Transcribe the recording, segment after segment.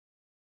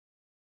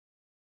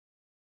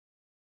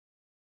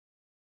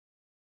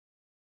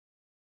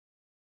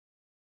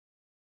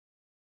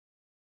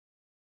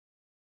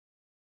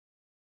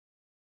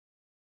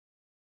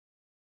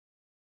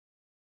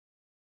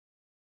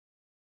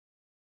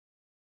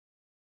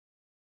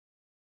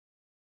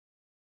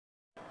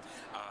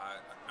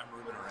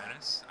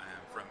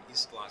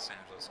East Los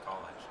Angeles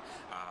College.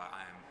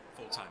 I'm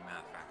full-time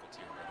math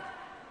faculty over there.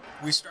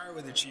 We started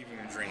with Achieving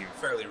the Dream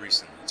fairly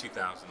recently,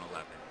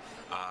 2011.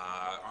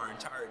 Our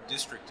entire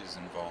district is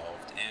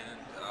involved, and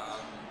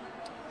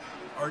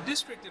our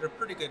district did a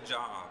pretty good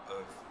job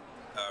of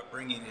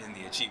bringing in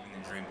the Achieving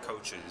the Dream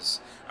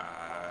coaches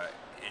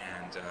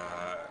and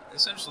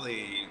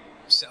essentially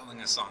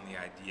selling us on the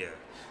idea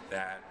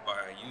that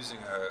by using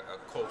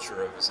a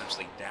culture of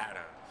essentially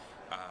data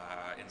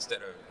instead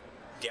of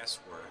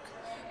guesswork,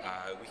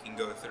 we can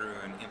go through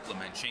and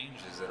implement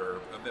changes that are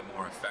a bit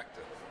more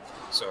effective.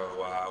 So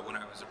when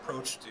I was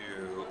approached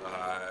to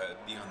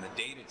be on the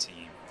data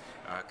team,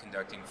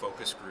 conducting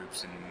focus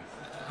groups and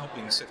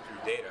helping sift through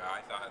data,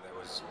 I thought that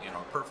was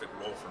a perfect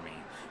role for me,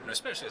 and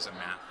especially as a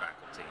math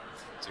faculty,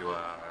 to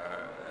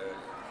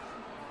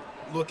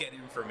look at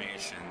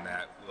information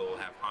that will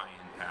have high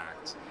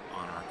impact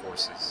on our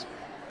courses.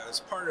 As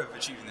part of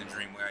Achieving the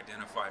Dream, we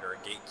identified our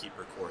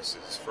gatekeeper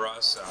courses. For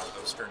us,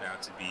 those turned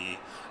out to be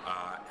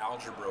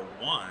Algebra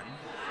 1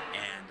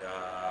 and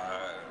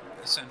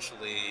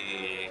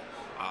essentially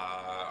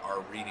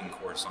our reading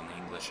course on the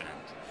English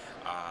end.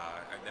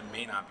 That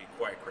may not be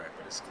quite correct,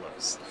 but it's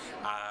close.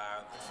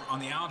 On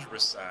the algebra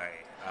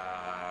side,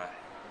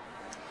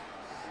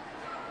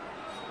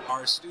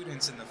 our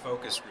students in the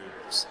focus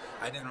groups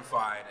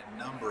identified a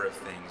number of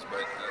things,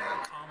 but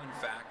common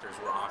factors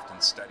were often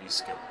study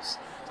skills,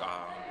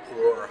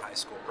 poor high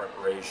school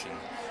preparation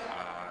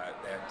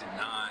that did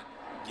not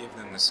give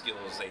them the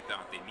skills they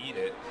thought they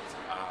needed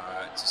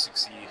to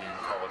succeed in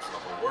college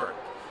level work,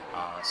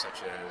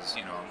 such as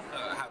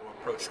how to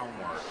approach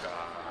homework,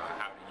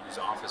 how to use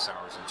office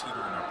hours and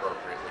tutoring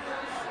appropriately,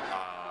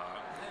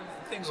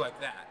 and things like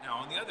that. Now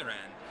on the other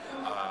end,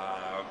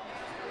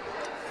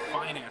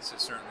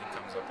 finances certainly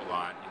comes up a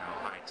lot,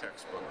 high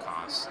textbook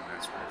costs and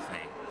that sort of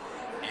thing.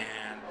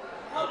 And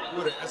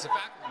as a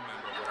faculty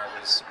member, what I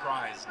was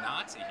surprised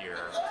not to hear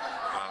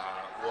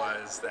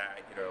was that,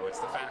 it's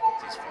the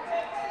faculty's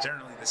fault.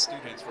 Generally, the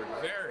students were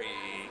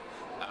very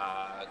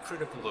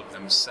critical of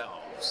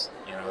themselves.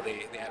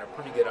 They had a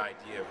pretty good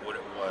idea of what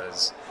it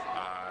was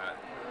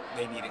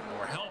they needed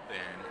more help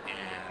in,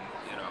 and,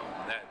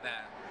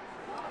 that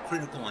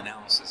critical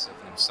analysis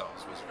of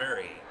themselves was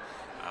very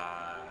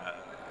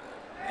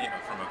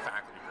from a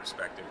faculty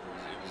perspective,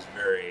 it was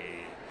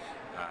very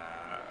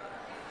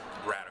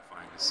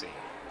gratifying to see.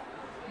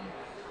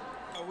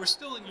 We're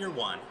still in year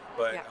one,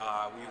 but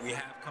we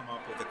have come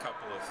up with a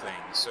couple of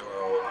things. So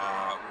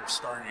we're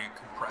starting a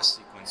compressed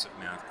sequence of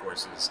math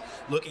courses.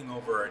 Looking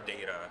over our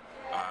data,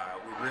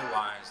 we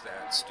realized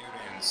that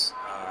students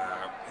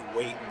who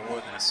wait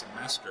more than a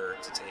semester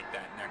to take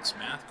that next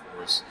math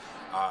course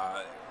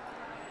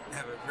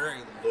have a very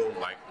low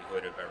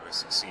likelihood of ever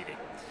succeeding.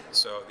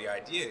 So the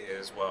idea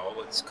is, well,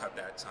 let's cut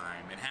that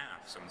time in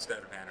half. So instead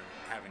of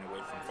having to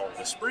wait from fall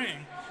to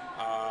spring,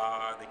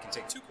 they can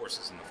take 2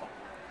 courses in the fall.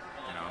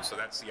 So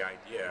that's the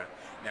idea.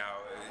 Now,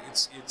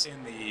 it's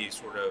in the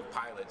sort of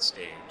pilot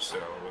stage, so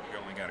we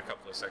only got a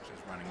couple of sections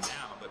running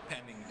now, but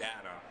pending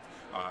data,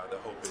 the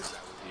hope is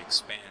that would be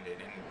expanded,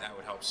 and that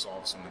would help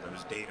solve some of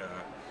those data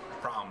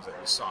problems that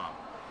we saw.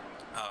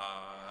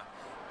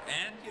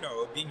 And,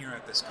 being here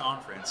at this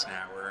conference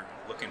now, we're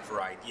looking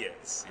for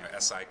ideas.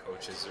 SI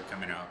coaches are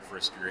coming up,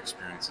 first year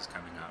experience is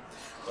coming up.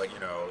 But,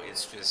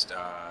 it's just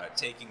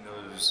taking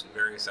those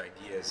various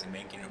ideas and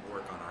making it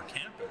work on our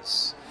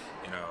campus,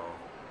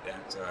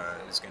 that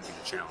is going to be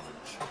the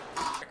challenge.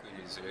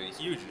 Equity is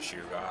a huge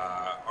issue.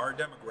 Our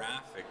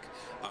demographic,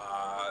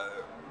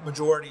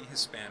 majority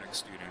Hispanic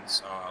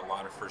students, a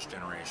lot of first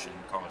generation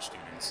college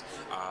students.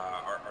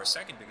 Our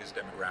second biggest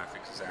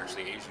demographic is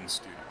actually Asian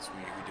students.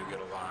 We do get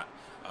a lot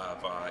of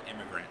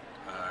immigrant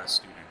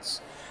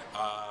students.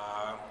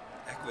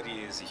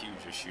 Equity is a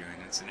huge issue,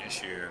 and it's an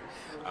issue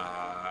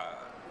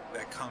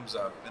that comes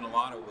up in a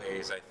lot of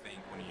ways, I think,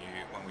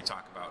 when we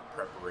talk about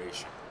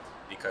preparation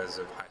because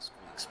of high school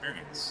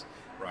experience,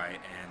 right?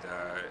 And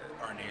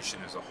our nation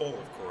as a whole,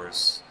 of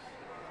course,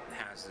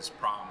 has this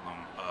problem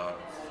of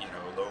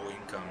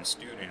low-income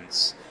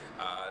students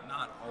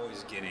not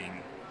always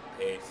getting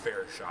a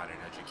fair shot in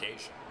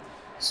education.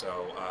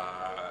 So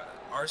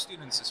our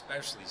students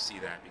especially see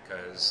that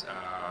because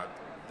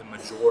the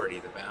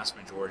vast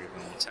majority of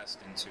them will test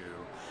into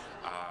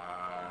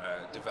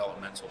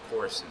developmental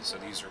courses. So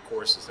these are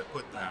courses that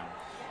put them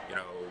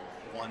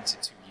 1 to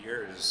 2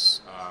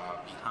 years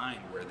behind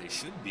where they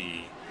should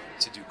be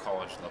to do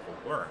college level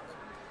work.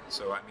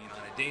 So I mean,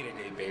 on a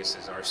day-to-day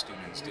basis, our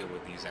students deal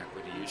with these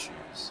equity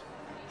issues.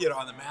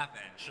 On the math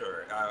end,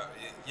 sure.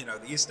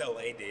 The East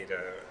LA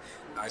data,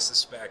 I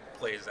suspect,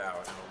 plays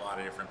out in a lot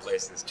of different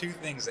places. 2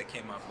 things that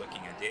came up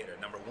looking at data.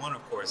 Number 1,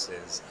 of course,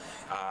 is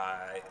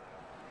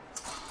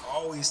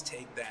always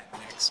take that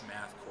next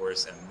math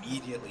course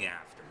immediately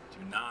after.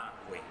 Do not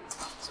wait.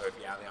 So if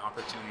you have the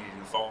opportunity to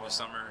do fall or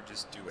summer,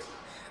 just do it.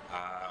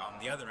 On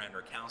the other end,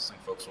 our counseling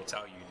folks will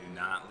tell you, do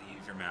not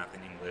leave your math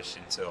and English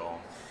until,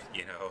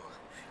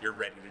 you're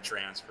ready to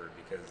transfer,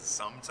 because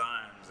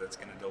sometimes that's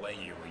going to delay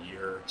you a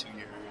year or 2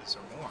 years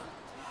or more.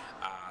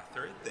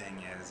 Third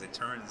thing is, it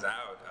turns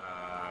out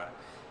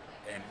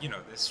and you know,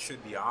 this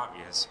should be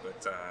obvious,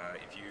 but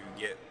if you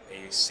get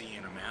a C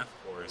in a math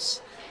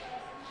course,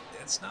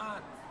 it's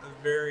not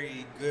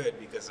very good,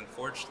 because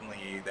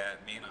unfortunately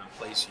that may not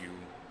place you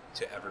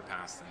to ever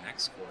pass the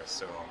next course.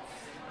 So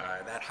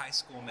that high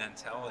school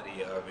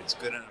mentality of it's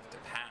good enough to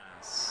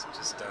pass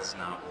just does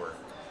not work.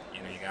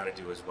 You know, you got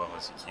to do as well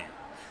as you can.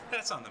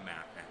 That's on the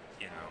math end,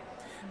 you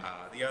know.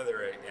 The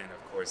other end,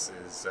 of course,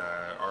 is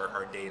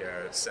our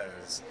data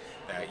says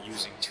that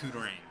using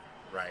tutoring,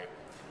 right,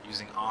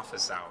 using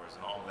office hours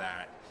and all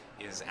that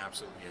is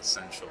absolutely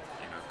essential.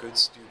 You know, good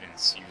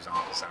students use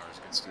office hours,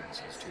 good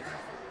students use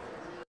tutoring.